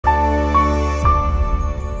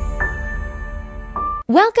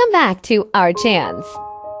Welcome back to our chance.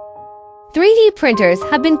 3D printers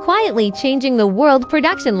have been quietly changing the world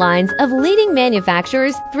production lines of leading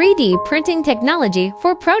manufacturers' 3D printing technology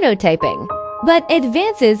for prototyping. But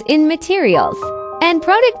advances in materials and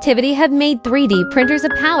productivity have made 3D printers a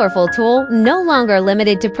powerful tool no longer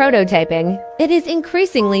limited to prototyping. It is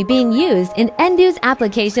increasingly being used in end-use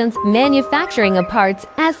applications manufacturing of parts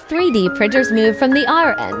as 3D printers move from the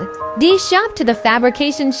R&D shop to the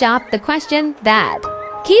fabrication shop. The question that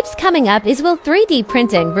keeps coming up is, will 3D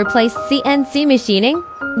printing replace CNC machining?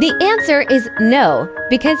 The answer is no,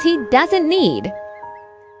 because he doesn't need.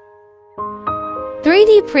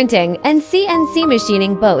 3D printing and CNC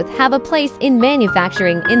machining both have a place in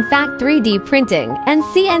manufacturing. In fact, 3D printing and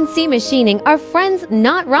CNC machining are friends,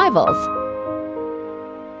 not rivals.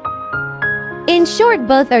 In short,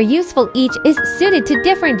 both are useful, each is suited to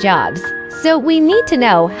different jobs, so we need to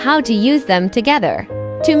know how to use them together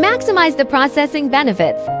to maximize the processing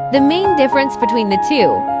benefits. The main difference between the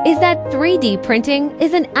two is that 3D printing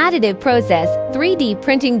is an additive process. 3D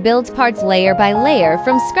printing builds parts layer by layer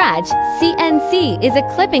from scratch. CNC is a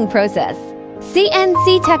clipping process.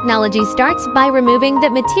 CNC technology starts by removing the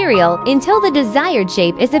material until the desired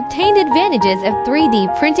shape is obtained. Advantages of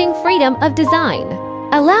 3D printing: freedom of design,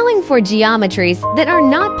 allowing for geometries that are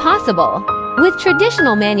not possible with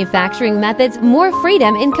traditional manufacturing methods. More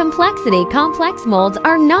freedom in complexity. Complex molds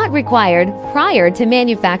are not required prior to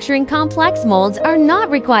manufacturing. Complex molds are not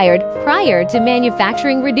required prior to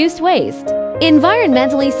manufacturing. Reduced waste.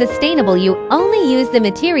 Environmentally sustainable. You only use the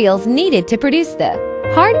materials needed to produce the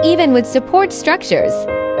part, even with support structures.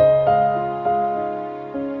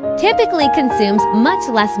 Typically consumes much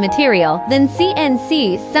less material than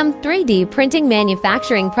CNC. Some 3D printing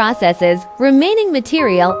manufacturing processes, remaining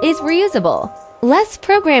material is reusable. Less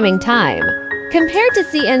programming time. Compared to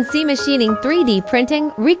CNC machining, 3D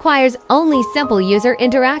printing requires only simple user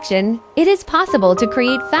interaction. It is possible to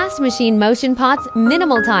create fast machine motion pots.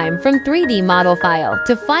 Minimal time from 3D model file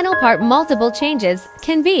to final part. Multiple changes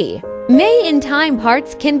can be made in time.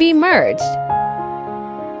 Parts can be merged.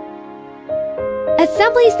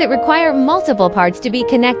 Assemblies that require multiple parts to be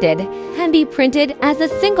connected can be printed as a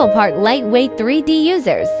single part. Lightweight. 3D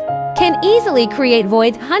users can easily create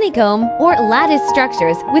voids, honeycomb, or lattice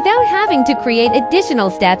structures without having to create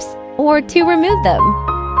additional steps or to remove them.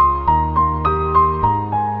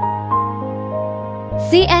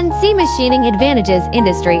 CNC machining advantages: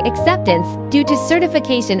 industry acceptance due to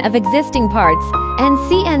certification of existing parts and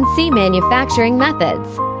CNC manufacturing methods.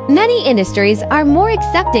 Many industries are more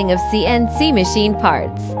accepting of CNC machine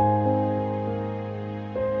parts.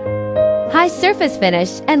 High surface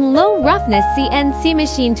finish and low roughness. CNC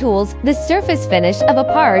machine tools, the surface finish of a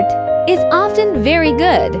part is often very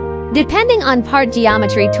good, depending on part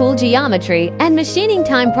geometry, tool geometry, and machining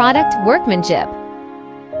time. Product workmanship.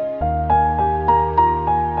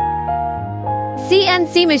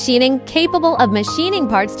 CNC machining capable of machining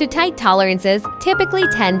parts to tight tolerances, typically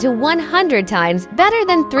 10 to 100 times better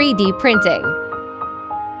than 3D printing.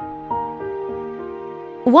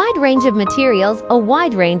 Wide range of materials. A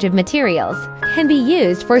wide range of materials can be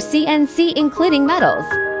used for CNC, including metals,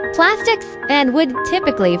 plastics, and wood.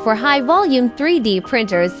 Typically for high-volume 3D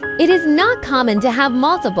printers, it is not common to have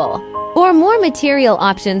multiple or more material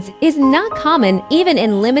options. Is not common even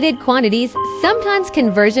in limited quantities. Sometimes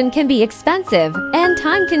conversion can be expensive and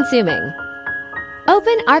time-consuming.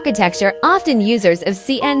 Open architecture. Often users of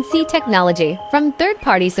CNC technology from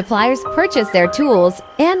third-party suppliers purchase their tools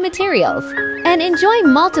and materials and enjoy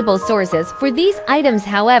multiple sources for these items.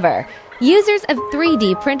 However, users of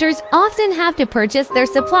 3D printers often have to purchase their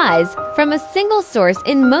supplies from a single source.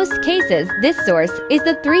 In most cases, this source is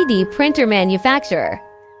the 3D printer manufacturer.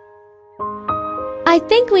 I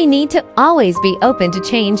think we need to always be open to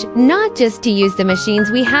change, not just to use the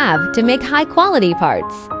machines we have to make high-quality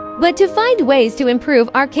parts, but to find ways to improve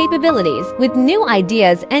our capabilities with new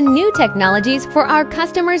ideas and new technologies for our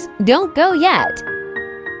customers. Don't go yet.